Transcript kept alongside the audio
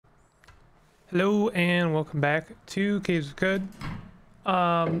Hello and welcome back to Caves of Cud.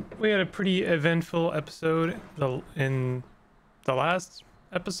 We had a pretty eventful episode in the last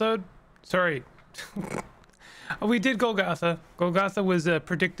episode. Sorry. We did Golgotha. Golgotha was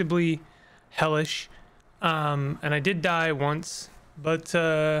predictably hellish, and I did die once, but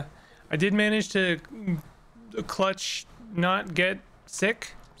I did manage to clutch not get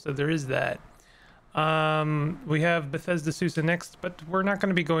sick, so there is that. We have Bethesda Susa next, but we're not going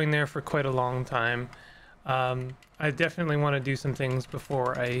to be going there for quite a long time. I definitely want to do some things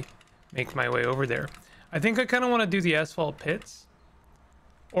before I make my way over there. I think I kind of want to do the asphalt pits,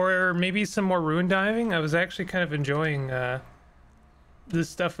 or maybe some more ruin diving. I was actually kind of enjoying the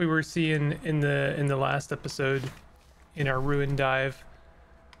stuff we were seeing in the last episode in our ruin dive.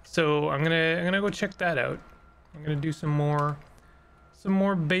 So I'm gonna go check that out. I'm gonna do some more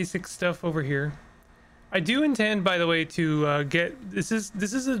basic stuff over here. I do intend, by the way, to get this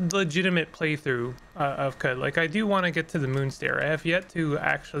is a legitimate playthrough of Cud. Like, I do want to get to the Moonstair. I have yet to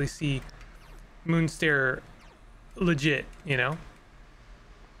actually see Moonstair legit, you know.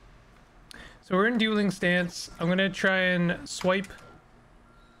 So we're in dueling stance. I'm gonna try and swipe.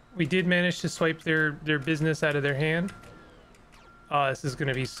 We did manage to swipe their business out of their hand. Oh, this is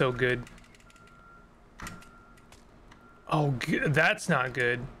gonna be so good. Oh, that's not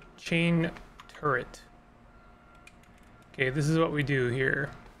good. Chain turret. Okay, this is what we do here.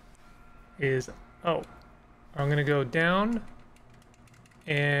 I'm gonna go down,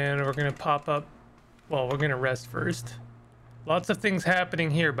 and we're gonna pop up. Well, we're gonna rest first. Lots of things happening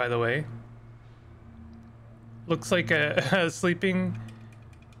here, by the way. Looks like a sleeping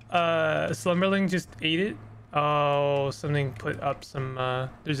slumberling just ate it. Oh, something put up some.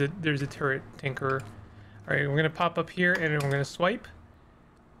 There's a turret tinkerer. All right, we're gonna pop up here, and we're gonna swipe.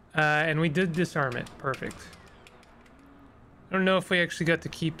 And we did disarm it. Perfect. I don't know if we actually got to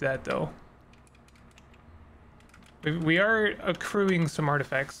keep that, though. We are accruing some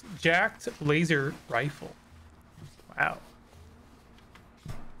artifacts. Jacked laser rifle. Wow.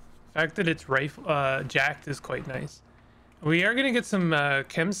 The fact that it's jacked is quite nice. We are going to get some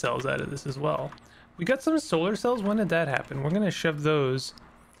chem cells out of this as well. We got some solar cells. When did that happen? We're going to shove those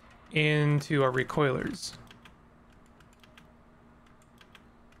into our recoilers.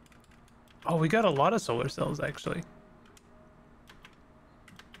 Oh, we got a lot of solar cells, actually.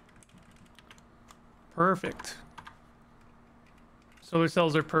 Perfect. Solar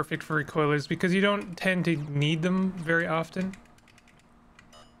cells are perfect for recoilers because you don't tend to need them very often.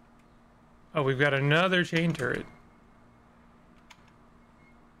 Oh, we've got another chain turret.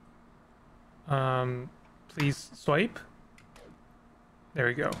 Please swipe. There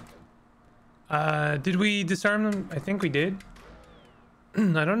we go. Did we disarm them? I think we did.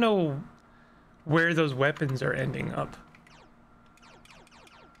 I don't know where those weapons are ending up.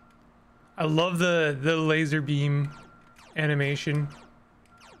 I love the laser beam animation.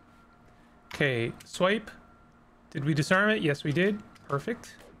 Okay, swipe. Did we disarm it? Yes, we did.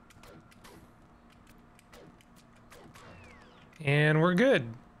 Perfect. And we're good.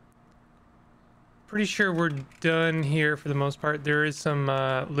 Pretty sure we're done here for the most part. There is some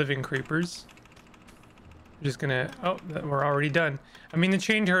living creepers. I'm just gonna... Oh, we're already done. I mean, the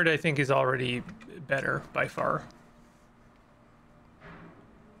chain turret, I think, is already better by far.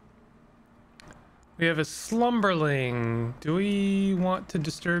 We have a slumberling. Do we want to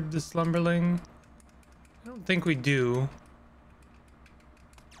disturb the slumberling? I don't think we do.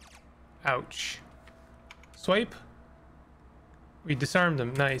 Ouch. Swipe. We disarmed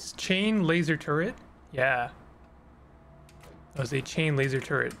them. Nice. Chain laser turret. Yeah. That was a chain laser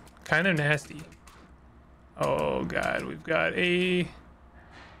turret. Kind of nasty. Oh god, we've got a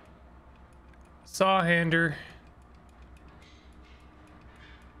saw hander.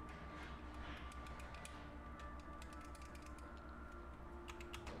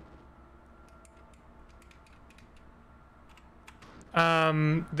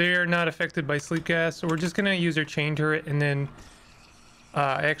 They're not affected by sleep gas, so we're just gonna use our chain turret, and then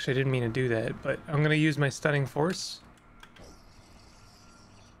I actually didn't mean to do that, but I'm gonna use my stunning force.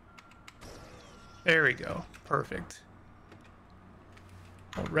 There we go. Perfect.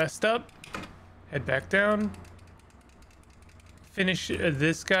 We'll rest up, head back down, finish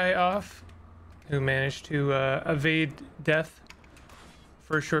this guy off who managed to evade death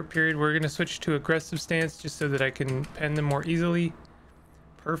for a short period. We're going to switch to aggressive stance just so that I can pen them more easily.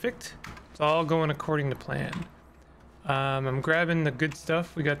 Perfect. It's all going according to plan. I'm grabbing the good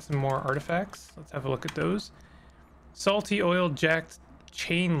stuff. We got some more artifacts. Let's have a look at those. Salty oil jacked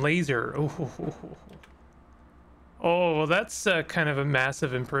chain laser. Oh, well, that's kind of a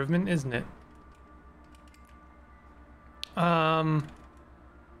massive improvement, isn't it?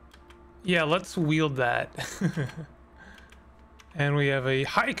 Yeah, let's wield that. And we have a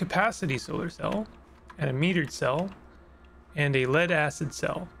high capacity solar cell and a metered cell and a lead acid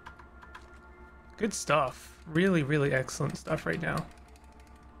cell. Good stuff. Really, really excellent stuff right now.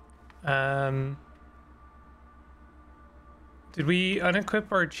 Did we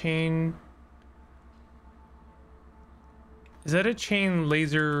unequip our chain? Is that a chain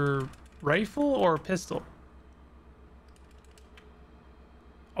laser rifle or pistol?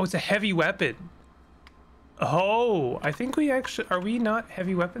 Oh, it's a heavy weapon. Oh, I think we actually... Are we not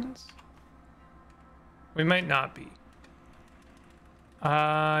heavy weapons? We might not be.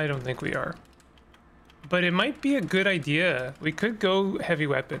 I don't think we are. But it might be a good idea. We could go heavy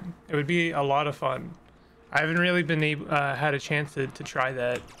weapon. It would be a lot of fun. I haven't really been able, had a chance to try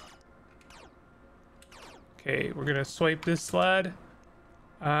that. Okay, we're gonna swipe this lad.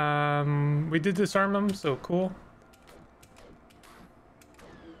 We did disarm him, so cool.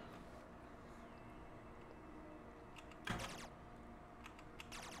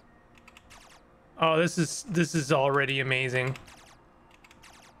 Oh, this is already amazing.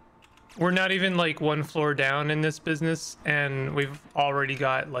 We're not even like one floor down in this business, and we've already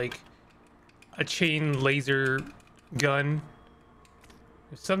got like a chain laser gun.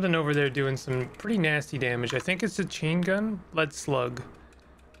 There's something over there doing some pretty nasty damage. I think it's a chain gun, lead slug.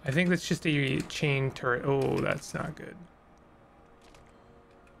 I think that's just a chain turret. Oh, that's not good.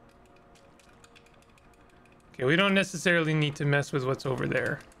 Okay, we don't necessarily need to mess with what's over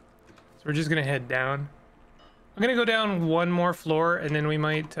there. So we're just gonna head down. I'm gonna go down one more floor and then we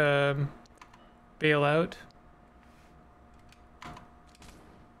might bail out.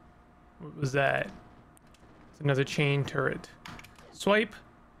 What was that? It's another chain turret. Swipe.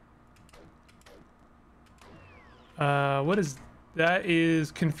 What is that?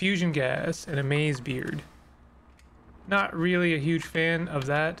 Is confusion gas and a maze beard. Not really a huge fan of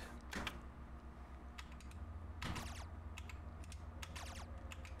that.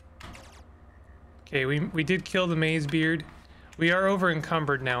 Okay, we did kill the maze beard. We are over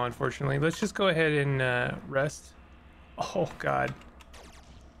encumbered now, unfortunately. Let's just go ahead and rest. Oh god.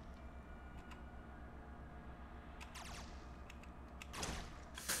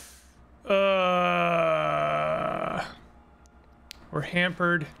 We're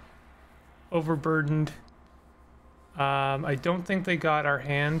hampered, overburdened. I don't think they got our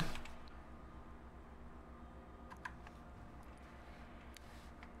hand.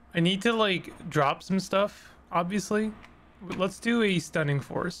 I need to like drop some stuff, obviously. Let's do a stunning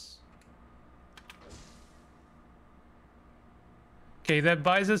force. Okay, that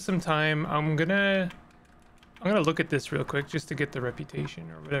buys us some time. I'm gonna look at this real quick just to get the reputation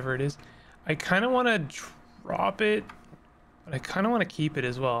or whatever it is. I kind of want to drop it, but I kind of want to keep it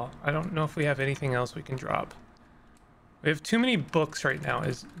as well. I don't know if we have anything else we can drop. We have too many books right now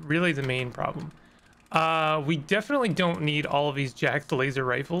is really the main problem. We definitely don't need all of these jacked laser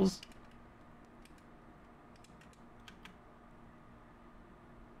rifles.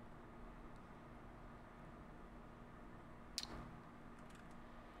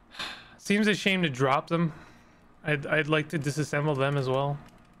 Seems a shame to drop them. I'd like to disassemble them as well.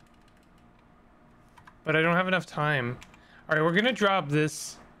 But I don't have enough time. All right, we're gonna drop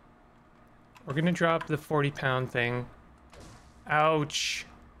this. We're gonna drop the 40-pound thing. Ouch.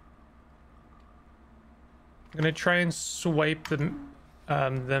 I'm gonna try and swipe them,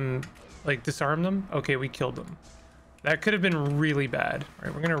 like disarm them. Okay, we killed them. That could have been really bad. All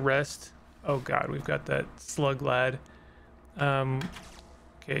right, we're gonna rest. Oh god, we've got that slug lad.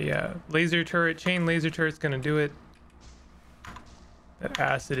 Okay, yeah, laser turret, chain laser turret's gonna do it. That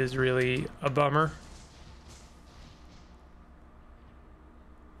acid is really a bummer.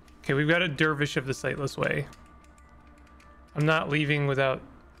 Okay, we've got a dervish of the sightless way. I'm not leaving without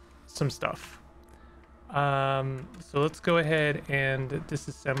some stuff. So let's go ahead and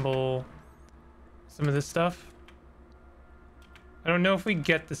disassemble some of this stuff. I don't know if we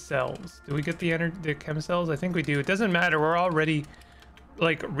get the cells. Do we get the chem cells? I think we do. It doesn't matter. We're already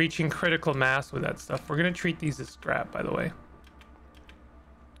like reaching critical mass with that stuff. We're gonna treat these as scrap, by the way.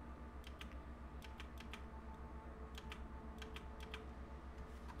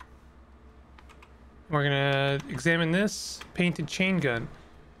 We're gonna examine this painted chain gun.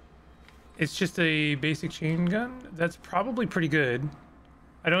 It's just a basic chain gun. That's probably pretty good.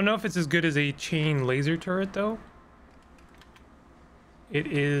 I don't know if it's as good as a chain laser turret though. It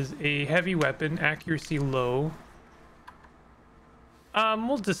is a heavy weapon, accuracy low.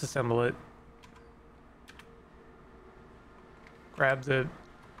 We'll disassemble it. Grab the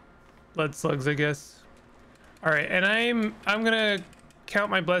lead slugs, I guess. All right, and I'm gonna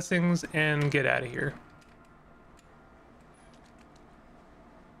count my blessings and get out of here.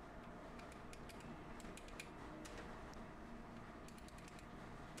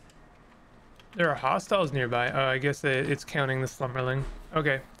 There are hostiles nearby. Oh, I guess it's counting the slumberling.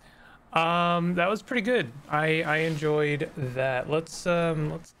 Okay. That was pretty good. I enjoyed that. Let's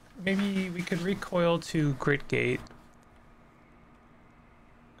maybe we could recoil to Grit Gate.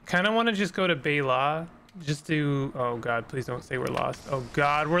 Kind of want to just go to Bela. Just to, oh god, please don't say we're lost. Oh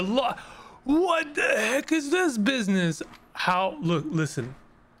god, we're lost. What the heck is this business? How, look, listen.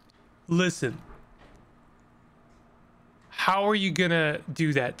 How are you gonna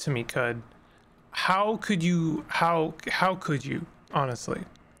do that to me, Cud? How could you, how could you, honestly?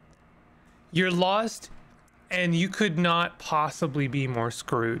 You're lost and you could not possibly be more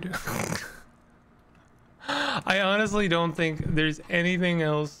screwed. I honestly don't think there's anything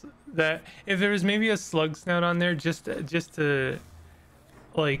else that, if there was maybe a slug snout on there just to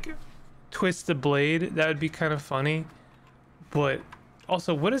like twist the blade, that would be kind of funny. But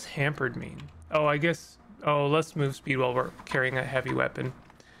also, what does hampered mean? Oh, I guess, oh, less move speed while we're carrying a heavy weapon.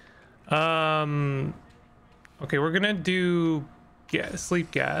 Okay, we're gonna do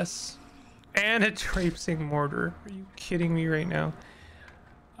sleep gas and a traipsing mortar. Are you kidding me right now?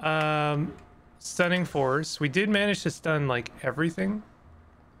 Stunning force. We did manage to stun like everything.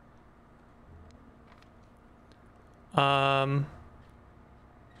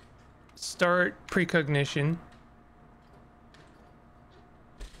 Start precognition.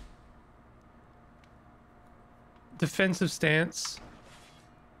 Defensive stance.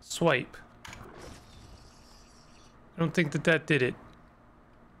 Swipe. I don't think that did it.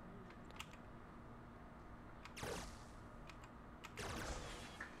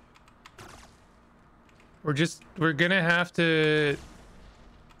 We're gonna have to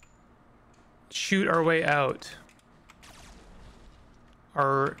shoot our way out.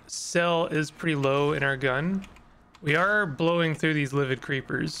 Our cell is pretty low in our gun. We are blowing through these livid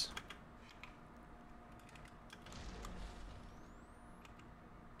creepers.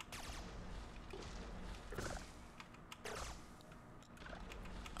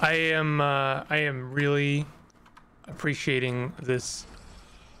 I am really appreciating this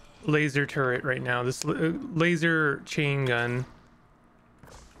laser turret right now, this laser chain gun.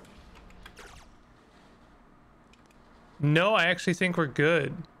 No, I actually think we're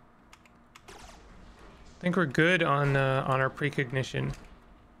good. I think we're good on our precognition.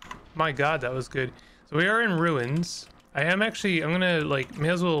 My god, that was good. So we are in ruins. I'm gonna like, may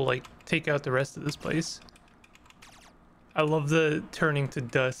as well like take out the rest of this place. I love the turning to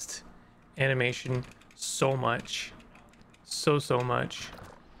dust animation so much. So much.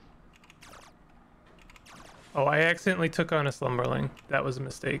 Oh, I accidentally took on a slumberling. That was a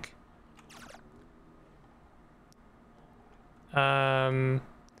mistake. Going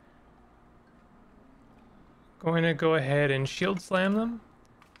to go ahead and shield slam them.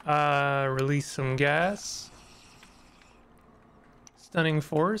 Release some gas. Stunning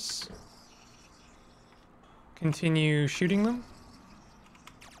force. Continue shooting them.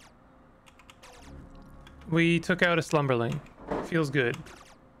 We took out a slumberling. Feels good.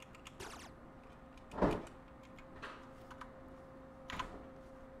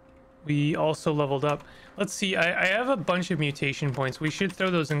 We also leveled up. Let's see, I have a bunch of mutation points. We should throw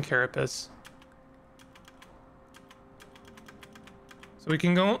those in Carapace. So we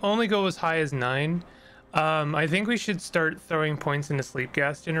can only go as high as 9. I think we should start throwing points into sleep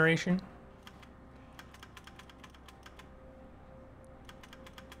gas generation.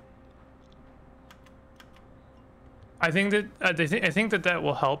 I think that that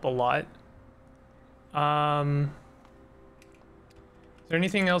will help a lot. Is there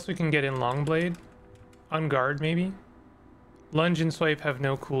anything else we can get in Longblade? On guard, maybe? Lunge and swipe have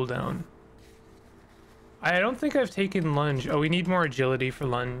no cooldown. I don't think I've taken lunge. Oh, we need more agility for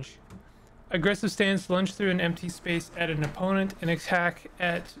lunge. Aggressive stance, lunge through an empty space at an opponent and attack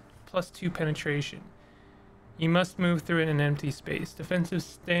at +2 penetration. You must move through an empty space. Defensive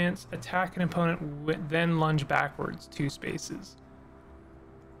stance, attack an opponent, then lunge backwards 2 spaces.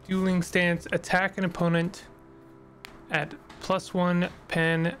 Dueling stance, attack an opponent at +1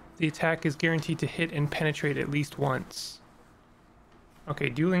 pen. The attack is guaranteed to hit and penetrate at least once. Okay,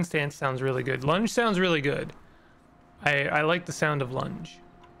 dueling stance sounds really good. Lunge sounds really good. I like the sound of lunge.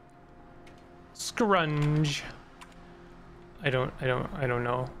 Scrunge. I don't know. I don't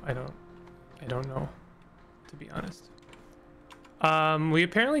know, to be honest. We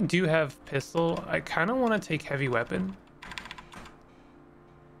apparently do have pistol. I kind of want to take heavy weapon.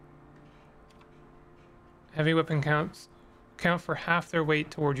 Heavy weapon count for half their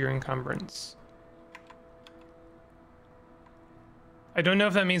weight toward your encumbrance. I don't know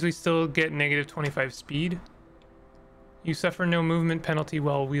if that means we still get -25 speed. You suffer no movement penalty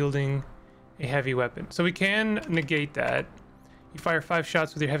while wielding a heavy weapon. So we can negate that. You fire 5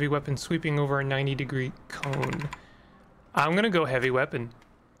 shots with your heavy weapon, sweeping over a 90-degree cone. I'm gonna go heavy weapon.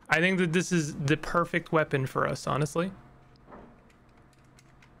 I think that this is the perfect weapon for us, honestly.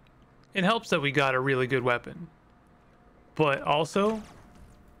 It helps that we got a really good weapon. But also,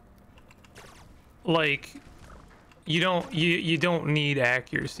 like, you don't need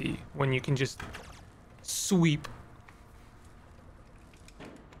accuracy when you can just sweep.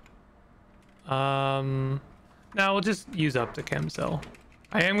 Now we'll just use up the chem cell.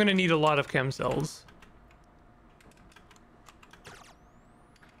 I am gonna need a lot of chem cells.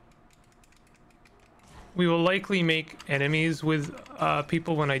 We will likely make enemies with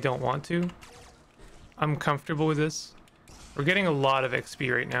people when I don't want to. I'm comfortable with this. We're getting a lot of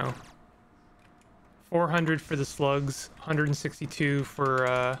XP right now. 400 for the slugs, 162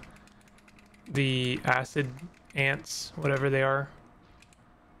 for the acid ants, whatever they are.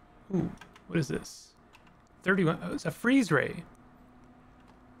 Ooh, what is this? 31. Oh, it's a freeze ray.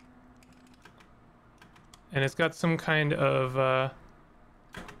 And it's got some kind of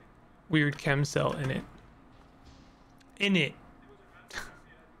weird chem cell in it.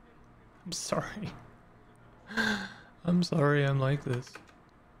 I'm sorry. I'm sorry I'm like this.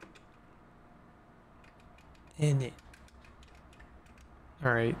 In it.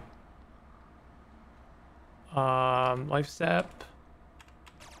 Alright. Life sap.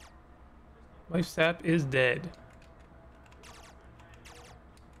 Life sap is dead.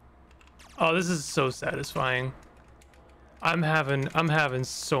 Oh, this is so satisfying. I'm having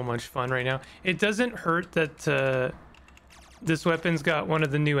so much fun right now. It doesn't hurt that this weapon's got one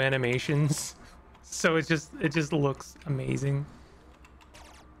of the new animations. So it just looks amazing.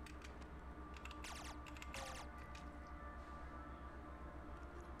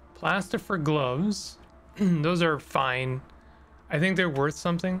 Plaster for gloves. Those are fine. I think they're worth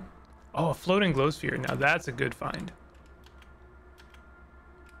something. Oh, a floating glow sphere. Now that's a good find.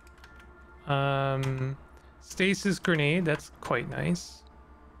 Stasis grenade. That's quite nice.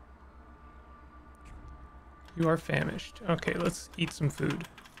 You are famished. Okay, let's eat some food.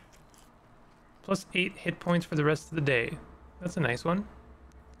 Plus 8 hit points for the rest of the day. That's a nice one.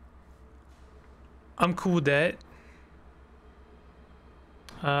 I'm cool with that.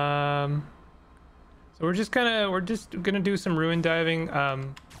 So we're just gonna do some ruin diving.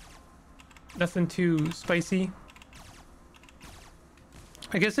 Nothing too spicy.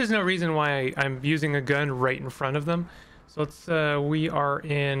 I guess there's no reason why I'm using a gun right in front of them. So let's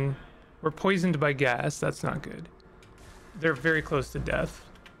we're poisoned by gas. That's not good. They're very close to death.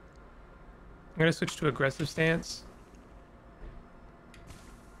 I'm gonna switch to aggressive stance.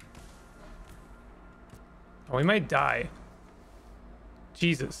 Oh, we might die.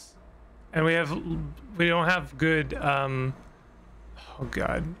 Jesus. And we don't have good oh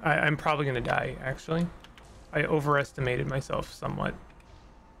god. I'm probably gonna die, actually. I overestimated myself somewhat.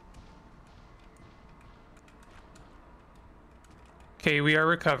 Okay, we are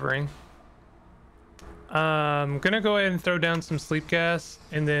recovering. I'm gonna go ahead and throw down some sleep gas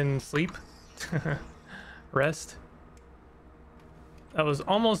and then sleep. Rest. That was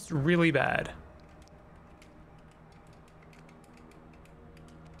almost really bad.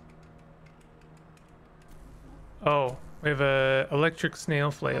 Oh, we have a electric snail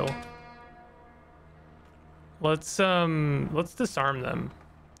flail. Let's disarm them.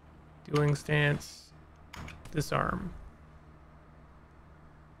 Dueling stance. Disarm.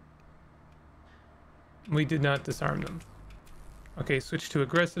 We did not disarm them. Okay, switch to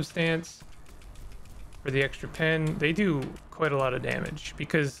aggressive stance. For the extra pen, they do quite a lot of damage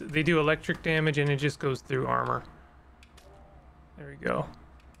because they do electric damage and it just goes through armor. There we go.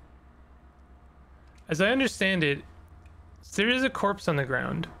 As I understand it, there is a corpse on the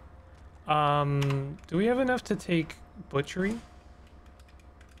ground. Do we have enough to take butchery?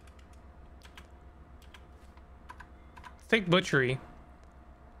 Let's take butchery.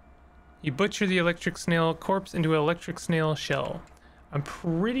 You butcher the electric snail corpse into an electric snail shell. I'm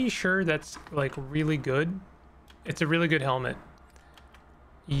pretty sure that's like really good. It's a really good helmet.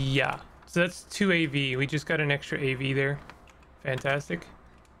 Yeah, so that's 2 AV. We just got an extra AV there. Fantastic.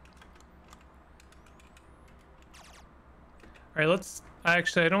 All right, let's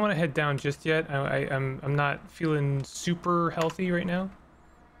actually, I don't want to head down just yet. I'm not feeling super healthy right now.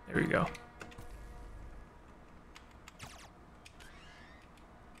 There we go.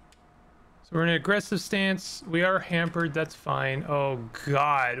 We're in an aggressive stance. We are hampered. That's fine. Oh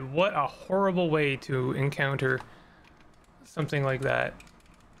god, what a horrible way to encounter something like that.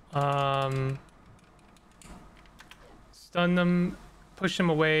 Stun them, push them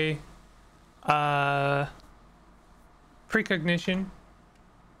away. Precognition.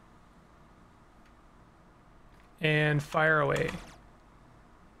 and fire away.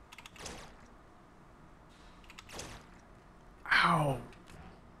 Ow.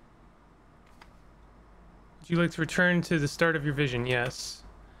 Would you like to return to the start of your vision? Yes.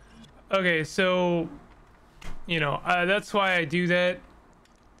 Okay, so, you know, that's why I do that.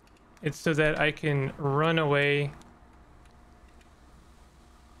 It's so that I can run away.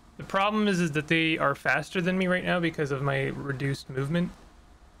 The problem is that they are faster than me right now because of my reduced movement.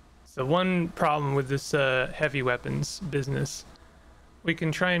 So one problem with this heavy weapons business. We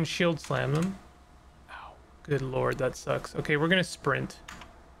can try and shield slam them. Ow, good lord, that sucks. Okay, we're gonna sprint.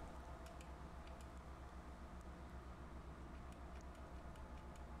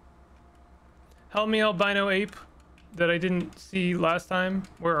 Help me, albino ape that I didn't see last time.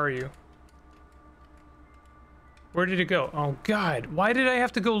 Where are you? Where did it go? Oh god, why did I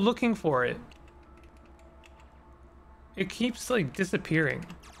have to go looking for it? It keeps like disappearing.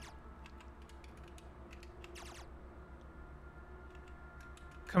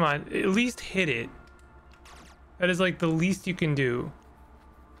 Come on, at least hit it. That is like the least you can do.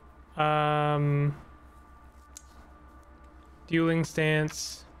 Dueling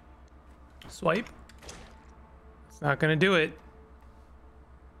stance. Swipe. It's not gonna do it.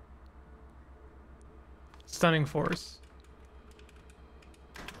 Stunning force.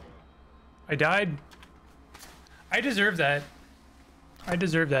 I died. I deserve that. I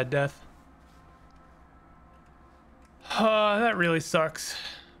deserve that death. That really sucks.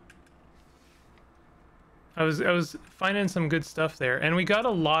 I was finding some good stuff there, and we got a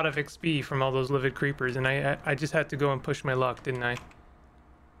lot of XP from all those livid creepers, and I just had to go and push my luck, didn't I?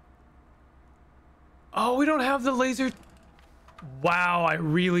 Oh, we don't have the laser. Wow, I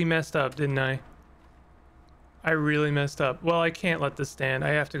really messed up, didn't I? I really messed up. Well, I can't let this stand. I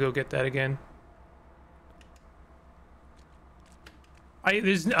have to go get that again.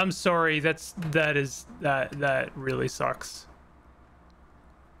 I'm sorry. That really sucks.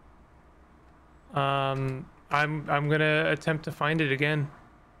 I'm gonna attempt to find it again.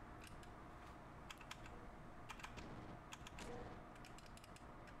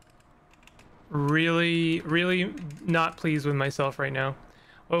 Really not pleased with myself right now.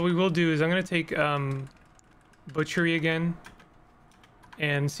 What we will do is I'm gonna take butchery again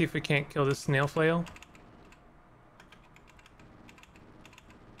and see if we can't kill this snail flail.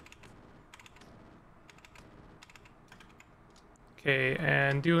 Okay,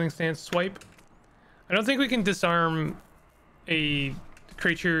 and dueling stance swipe. I don't think we can disarm a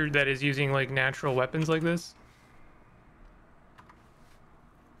creature that is using like natural weapons like this.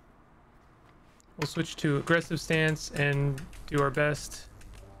 We'll switch to aggressive stance and do our best.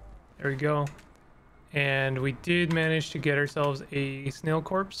 There we go. And we did manage to get ourselves a snail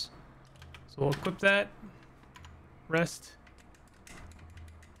corpse. So we'll equip that. Rest.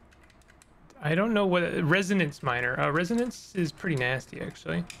 I don't know what resonance miner. Resonance is pretty nasty,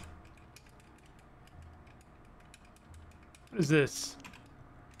 actually. What is this?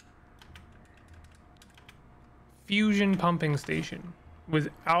 Fusion pumping station with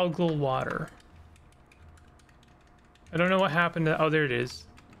algal water. I don't know what happened to. Oh, there it is.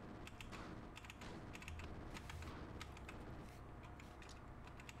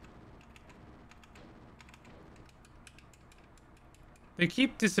 They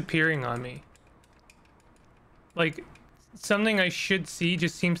keep disappearing on me. Like, something I should see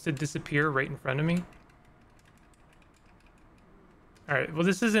just seems to disappear right in front of me. Alright, well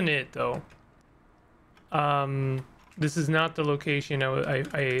this isn't it though. This is not the location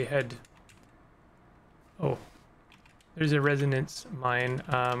I had... Oh. There's a resonance mine.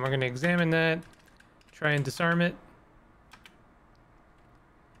 We're gonna examine that. Try and disarm it.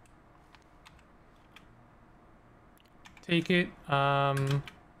 Take it.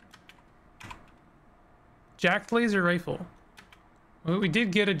 Jacked laser rifle. Well, we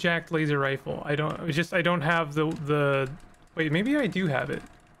did get a jacked laser rifle. I don't have the wait, maybe I do have it.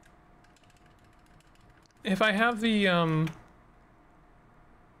 If I have the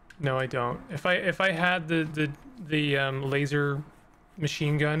no, I don't. If I had the laser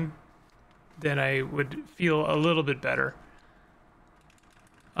machine gun, then I would feel a little bit better.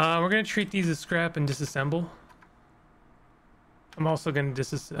 We're gonna treat these as scrap and disassemble. I'm also gonna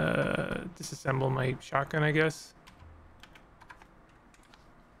disassemble my shotgun, I guess.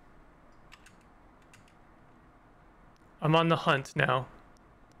 I'm on the hunt now.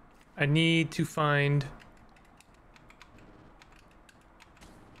 I need to find...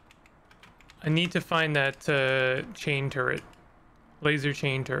 I need to find that chain turret. Laser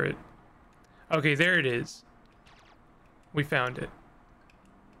chain turret. Okay, there it is. We found it.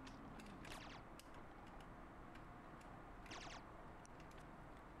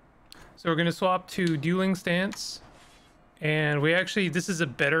 So we're gonna swap to dueling stance, and we actually, this is a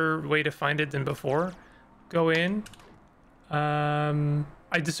better way to find it than before. Go in.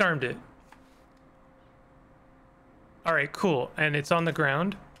 I disarmed it. All right, cool, and it's on the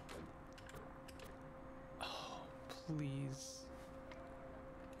ground. Oh, please.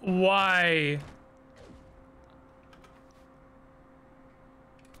 Why?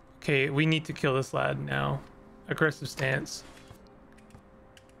 Okay, we need to kill this lad now. Aggressive stance.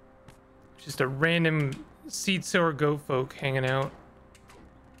 Just a random seed sower goat folk hanging out.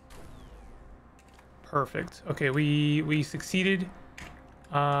 Perfect. Okay, we succeeded.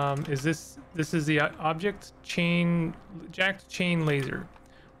 Is this is the object? Chain, jacked chain laser.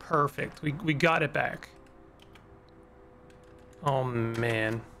 Perfect. We got it back. Oh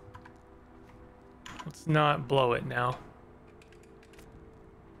man. Let's not blow it now.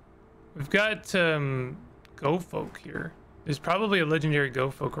 We've got go folk here. There's probably a legendary go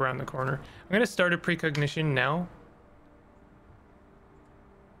folk around the corner. I'm gonna start a precognition now.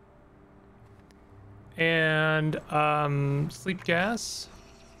 And sleep gas.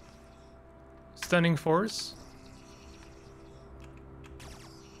 Stunning force.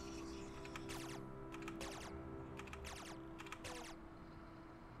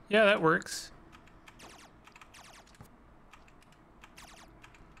 Yeah, that works.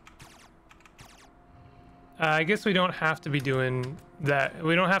 I guess we don't have to be doing that.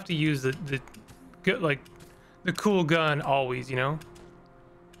 We don't have to use the like the cool gun always, you know?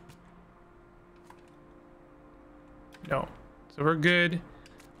 No. So we're good.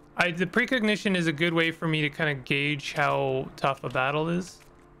 The precognition is a good way for me to kind of gauge how tough a battle is.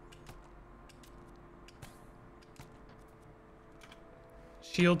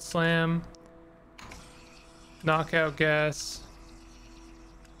 Shield slam. Knockout gas.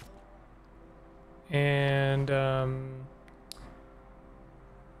 And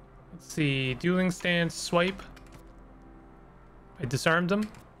let's see, dueling stance, swipe. I disarmed them.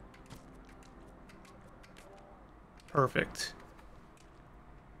 Perfect.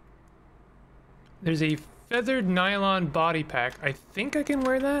 There's a feathered nylon body pack. I think I can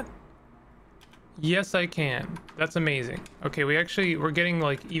wear that. Yes, I can. That's amazing. Okay, we're getting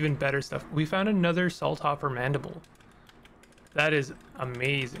like even better stuff. We found another salt hopper mandible. That is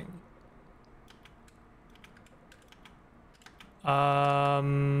amazing.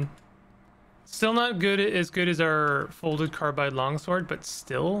 Still not as good as our folded carbide longsword, but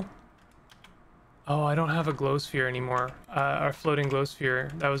still. Oh, I don't have a glow sphere anymore. Our floating glow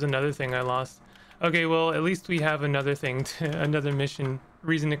sphere. That was another thing I lost. Okay, well, at least we have another thing, another mission,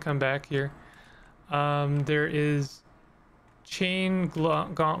 reason to come back here. There is chain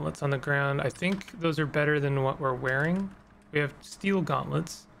gauntlets on the ground. I think those are better than what we're wearing. We have steel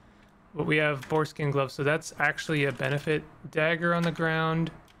gauntlets. But we have boarskin gloves, so that's actually a benefit. Dagger on the ground.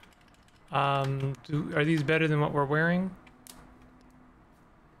 Are these better than what we're wearing?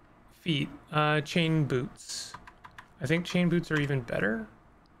 Feet. Chain boots. I think chain boots are even better.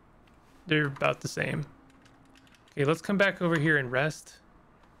 They're about the same. Okay, let's come back over here and rest.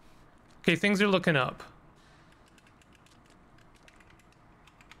 Okay, things are looking up.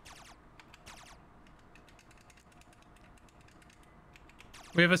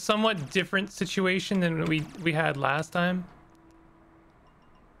 We have a somewhat different situation than we had last time.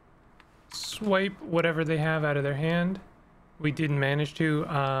 Swipe whatever they have out of their hand. We didn't manage to.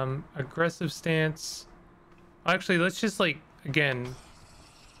 Aggressive stance. Actually, let's just like, again,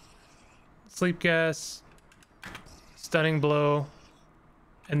 sleep gas, stunning blow,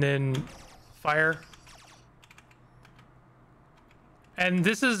 and then fire. And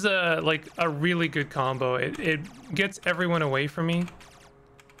this is like a really good combo. It gets everyone away from me.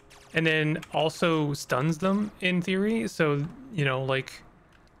 And then also stuns them in theory. So, you know, like,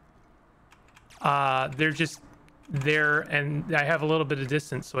 they're just there and I have a little bit of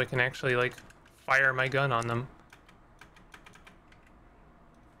distance so I can actually like fire my gun on them.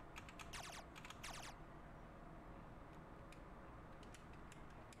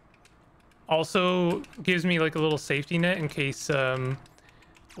 Also gives me like a little safety net in case,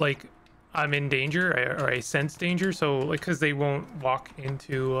 like, I'm in danger or I sense danger, so like because they won't walk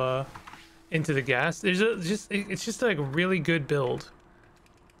into the gas. It's just like a really good build.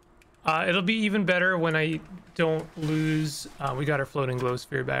 It'll be even better when I don't lose. We got our floating glow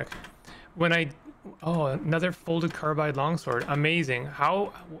sphere back. Oh, another folded carbide longsword. Amazing.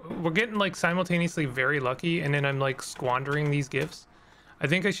 How we're getting like simultaneously very lucky, and then I'm like squandering these gifts. I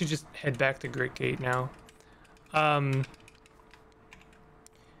think I should just head back to Great Gate now.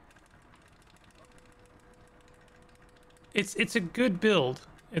 It's a good build.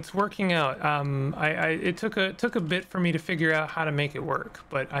 It's working out. It took a bit for me to figure out how to make it work,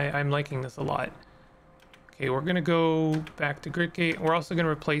 but I'm liking this a lot. Okay, we're gonna go back to Gridgate. We're also gonna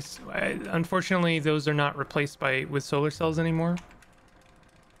replace. Unfortunately, those are not replaced with solar cells anymore.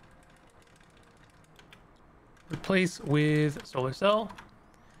 Replace with solar cell,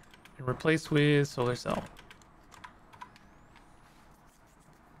 and replace with solar cell.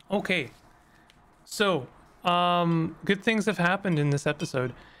 Okay, so good things have happened in this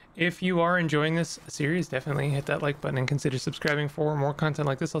episode. If you are enjoying this series, definitely hit that like button and consider subscribing for more content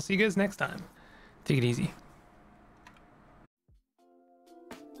like this. I'll see you guys next time. Take it easy.